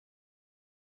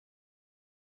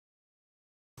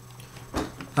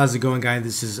How's it going, guys?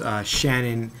 This is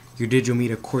Shannon, your digital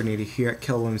media coordinator here at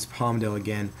Keller Williams Palmdale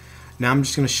again. Now I'm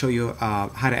just going to show you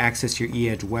how to access your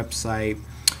eEdge website,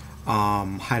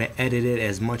 how to edit it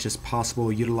as much as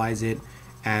possible, utilize it,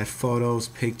 add photos,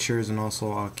 pictures, and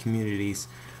also communities.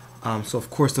 So of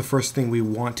course the first thing we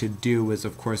want to do is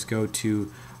of course go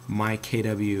to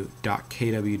mykw.kw.com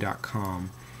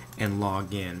and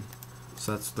log in.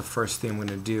 So that's the first thing I'm going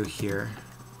to do here.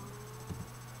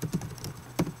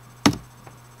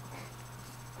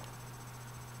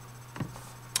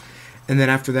 And then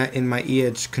after that, in my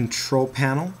eEdge control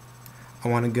panel, I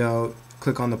want to go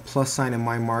click on the plus sign in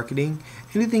My Marketing.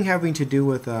 Anything having to do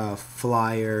with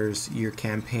flyers, your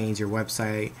campaigns, your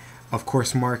website, of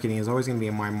course marketing is always going to be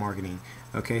in My Marketing.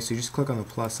 Okay, so you just click on the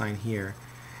plus sign here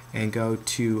and go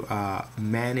to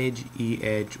Manage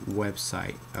eEdge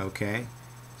Website. Okay,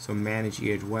 so Manage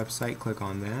eEdge Website, click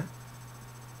on that.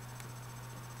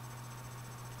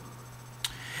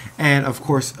 And of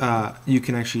course you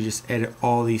can actually just edit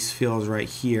all these fields right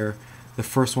here. The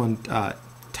first one,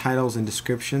 titles and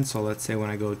description. So let's say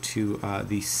when I go to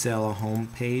the Sell home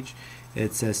page,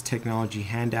 it says technology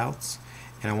handouts,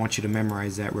 and I want you to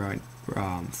memorize that right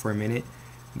for a minute.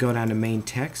 Go down to main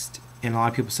text, and a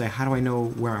lot of people say, how do I know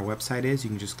where my website is?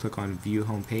 You can just click on view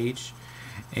home page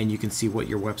and you can see what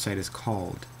your website is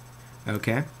called.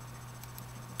 Okay,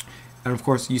 and of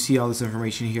course you see all this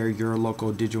information here, your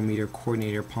local digital media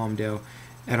coordinator Palmdale,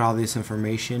 add all this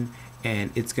information,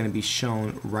 and it's going to be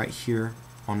shown right here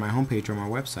on my homepage or my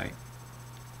website.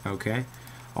 Okay,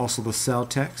 also the cell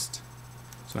text.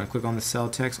 So when I click on the cell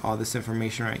text, all this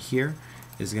information right here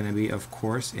is going to be of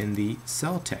course in the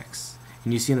cell text.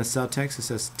 And you see in the cell text it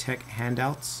says tech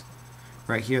handouts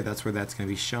right here. That's where that's going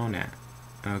to be shown at.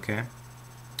 Okay,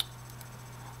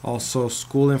 also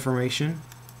school information.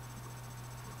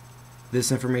 This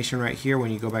information right here,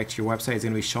 when you go back to your website, is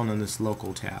going to be shown in this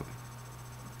local tab.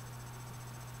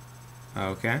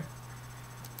 Okay.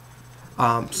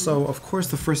 So of course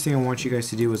the first thing I want you guys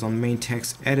to do is on the main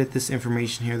text, edit this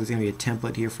information here. There's going to be a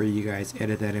template here for you guys,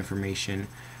 edit that information.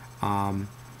 And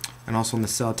also in the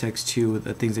cell text too,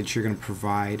 the things that you're going to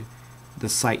provide, the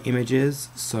site images.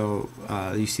 So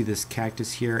you see this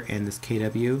cactus here and this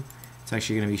KW. It's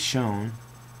actually going to be shown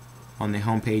on the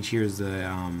home page. Here's the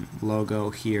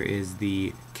logo, here is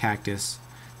the cactus,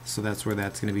 so that's where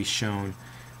that's going to be shown.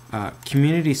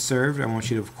 Community served, I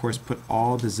want you to of course put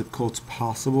all the zip codes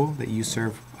possible that you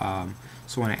serve.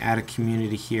 So when I add a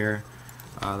community here,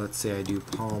 let's say I do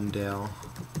Palmdale,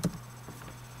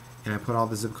 and I put all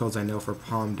the zip codes I know for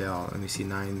Palmdale. Let me see,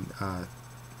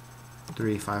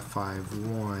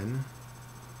 93551,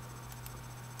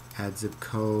 add zip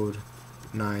code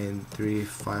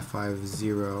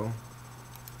 93550,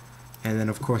 and then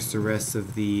of course the rest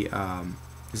of the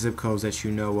zip codes that you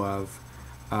know of.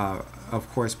 Of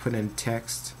course put in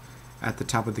text at the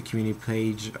top of the community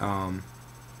page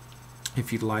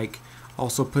if you'd like.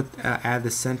 Also put add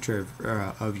the center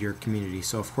of your community.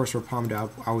 So of course for Palmdale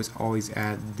I always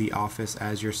add the office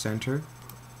as your center,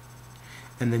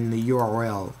 and then the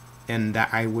URL, and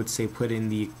that I would say put in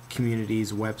the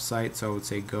community's website. So I would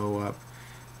say go up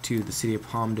to the city of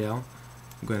Palmdale.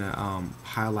 I'm going to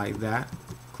highlight that,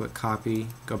 click copy,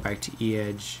 go back to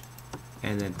eEdge,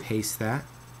 and then paste that,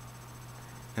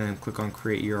 and then click on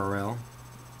create URL,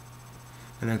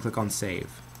 and then click on save.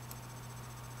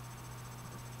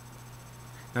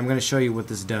 Now I'm going to show you what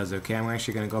this does. Okay, I'm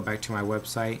actually going to go back to my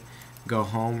website, go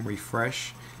home,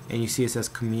 refresh, and you see it says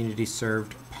community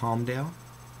served Palmdale.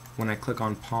 When I click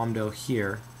on Palmdale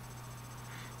here,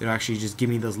 it'll actually just give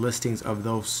me those listings of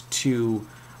those two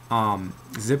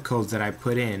zip codes that I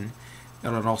put in.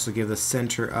 It'll also give the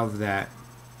center of that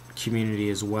community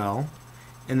as well.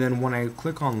 And then when I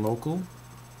click on local,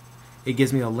 it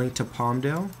gives me a link to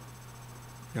Palmdale,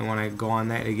 and when I go on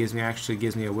that, it actually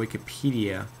gives me a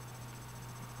Wikipedia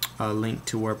link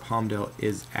to where Palmdale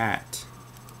is at.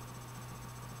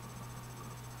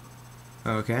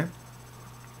 Okay,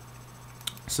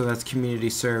 so that's community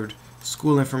served.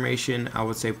 School information, I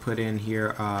would say put in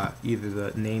here either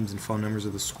the names and phone numbers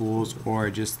of the schools or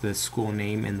just the school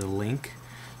name and the link.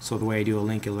 So the way I do a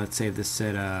link, let's say if this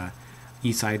said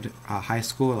Eastside High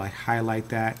School, I highlight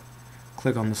that,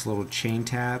 click on this little chain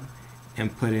tab,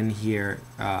 and put in here,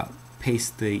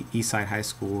 paste the Eastside High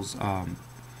School's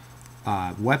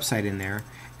website in there,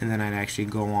 and then I'd actually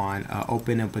go on,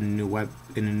 open up a new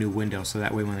window, so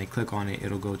that way when they click on it,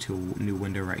 it'll go to a new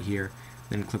window right here.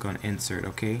 Then click on insert.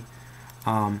 Okay.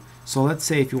 So let's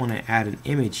say if you want to add an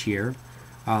image here,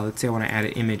 let's say I want to add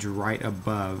an image right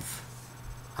above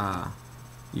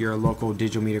your local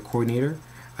digital media coordinator.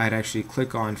 I'd actually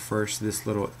click on first this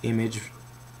little image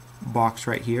box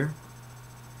right here,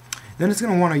 Then it's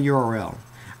going to want a URL.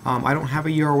 I don't have a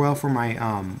URL for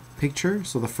my picture,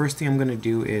 so the first thing I'm going to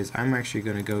do is I'm actually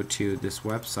going to go to this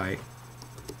website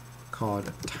called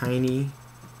tinypic.com.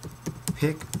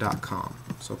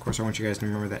 So of course I want you guys to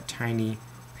remember that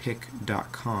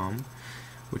tinypic.com,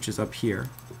 which is up here.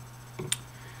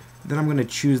 Then I'm going to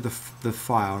choose the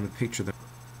file and the picture.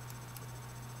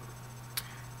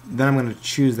 Then I'm going to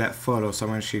choose that photo, so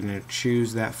I'm actually going to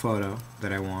choose that photo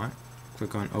that I want.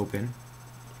 Click on open.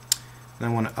 Then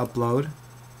I want to upload.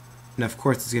 And of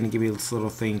course it's going to give me this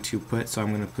little thing to put, so I'm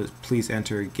going to put please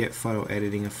enter get photo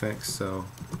editing effects. So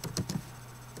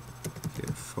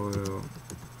get photo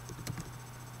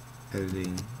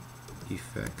editing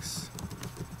effects.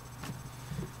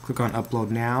 Click on upload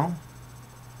now.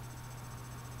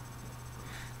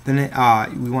 Then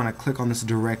we want to click on this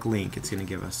direct link it's going to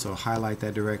give us. So highlight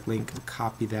that direct link,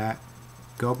 copy that,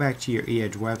 go back to your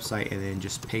eEdge website, and then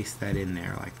just paste that in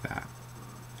there like that.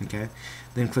 Okay.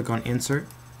 Then click on insert,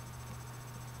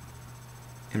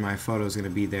 and my photo is going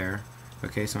to be there.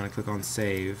 Okay, so I'm going to click on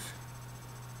save.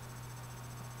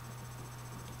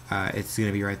 It's going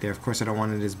to be right there. Of course I don't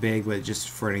want it as big, but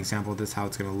just for an example, this is how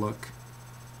it's going to look.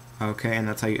 Okay, and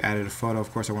that's how you added a photo.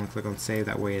 Of course I want to click on save,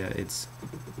 that way that it's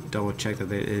double checked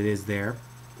that it is there.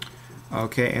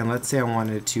 Okay, and let's say I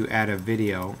wanted to add a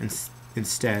video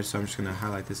instead, so I'm just going to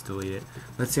highlight this, delete it.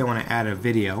 Let's say I want to add a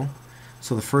video.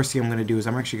 So the first thing I'm going to do is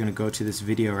I'm actually going to go to this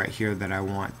video right here that I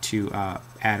want to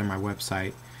add on my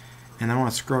website, and then I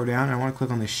want to scroll down and I want to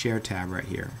click on the share tab right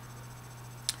here.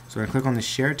 So when I click on the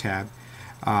share tab,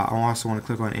 I also want to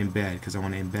click on embed because I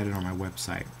want to embed it on my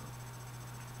website.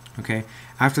 Okay.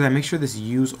 After that, make sure this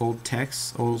use old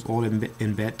text, old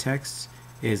embed text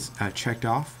is checked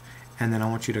off, and then I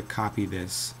want you to copy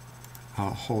this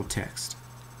whole text.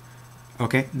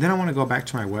 Okay. Then I want to go back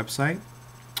to my website,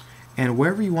 and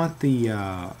wherever you want the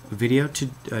video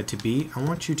to be, I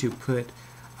want you to put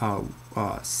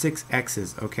 6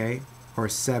 X's, okay, or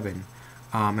 7,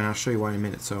 and I'll show you why in a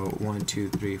minute. So 1, 2,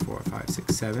 3, 4, 5,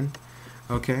 6, 7.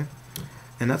 Okay.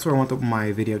 And that's where I want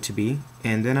my video to be.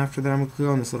 And then after that, I'm going to click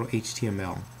on this little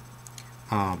HTML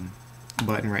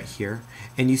button right here.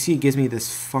 And you see it gives me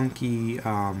this funky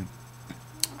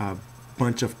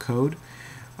bunch of code.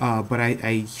 But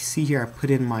I see here I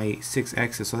put in my 6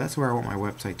 X's, so that's where I want my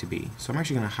website to be. So I'm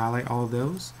actually going to highlight all of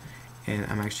those, and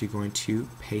I'm actually going to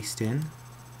paste in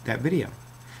that video.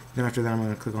 Then after that, I'm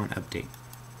going to click on update.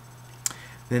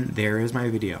 Then there is my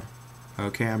video.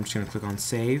 Okay, I'm just going to click on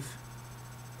save.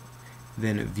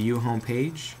 Then view home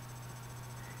page,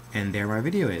 and there my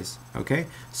video is. Okay,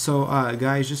 so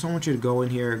guys, just I want you to go in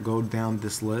here, go down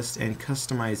this list, and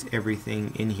customize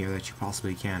everything in here that you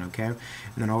possibly can. Okay, and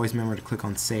then always remember to click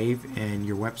on save, and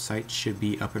your website should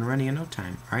be up and running in no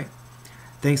time. Alright,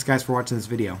 thanks guys for watching this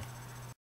video.